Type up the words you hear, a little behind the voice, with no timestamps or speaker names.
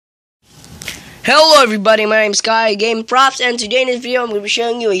Hello everybody, my name is Sky Game Props, and today in this video I'm going to be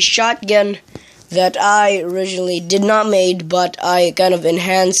showing you a shotgun that I originally did not made, but I kind of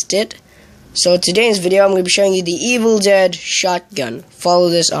enhanced it. So today in this video I'm going to be showing you the Evil Dead shotgun. Follow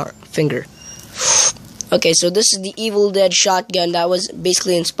this finger. Okay, so this is the Evil Dead shotgun that was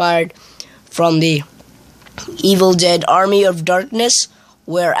basically inspired from the Evil Dead Army of Darkness,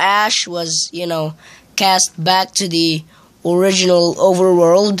 where Ash was, cast back to the original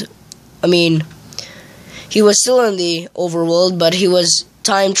overworld. I mean, he was still in the overworld, but he was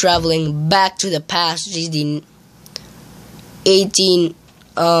time traveling back to the past, which is the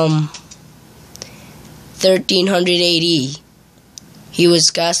 1300 AD. He was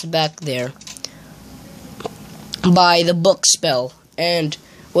cast back there by the book spell, and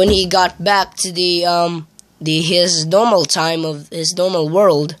when he got back to his normal time of his normal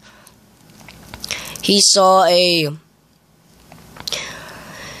world, he saw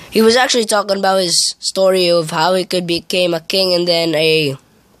He was actually talking about his story of how he became a king, and then a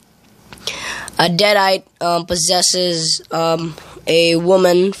deadite possesses a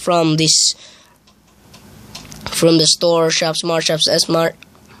woman from the store, Shop Smart, Shops S-Mart,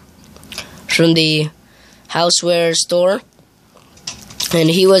 from the houseware store, and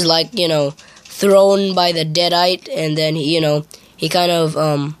he was thrown by the deadite, and then he kind of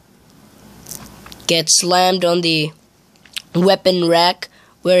gets slammed on the weapon rack,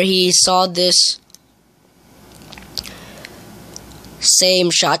 where he saw this same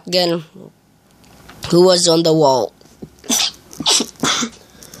shotgun who was on the wall.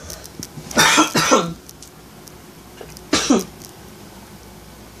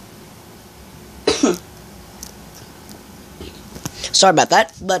 Sorry about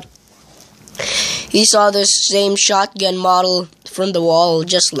that, but he saw this same shotgun model from the wall,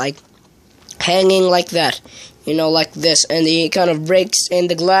 just hanging like that. Like this, and he kind of breaks in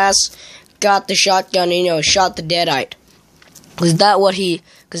the glass, got the shotgun, shot the deadite. Cause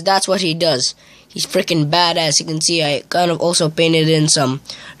that's what he does. He's freaking badass. You can see I kind of also painted in some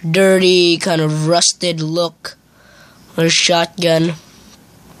dirty, kind of rusted look on his shotgun.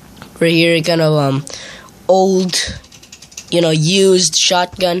 Right here, kind of old, used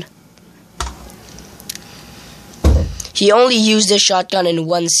shotgun. He only used this shotgun in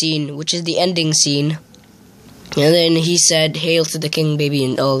one scene, which is the ending scene. And then he said, "Hail to the King, baby,"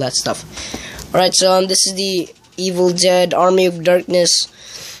 and all that stuff. Alright, so this is the Evil Dead Army of Darkness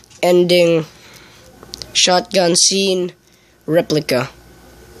ending shotgun scene replica.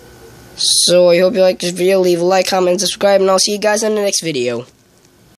 So I hope you like this video. Leave a like, comment, subscribe, and I'll see you guys in the next video.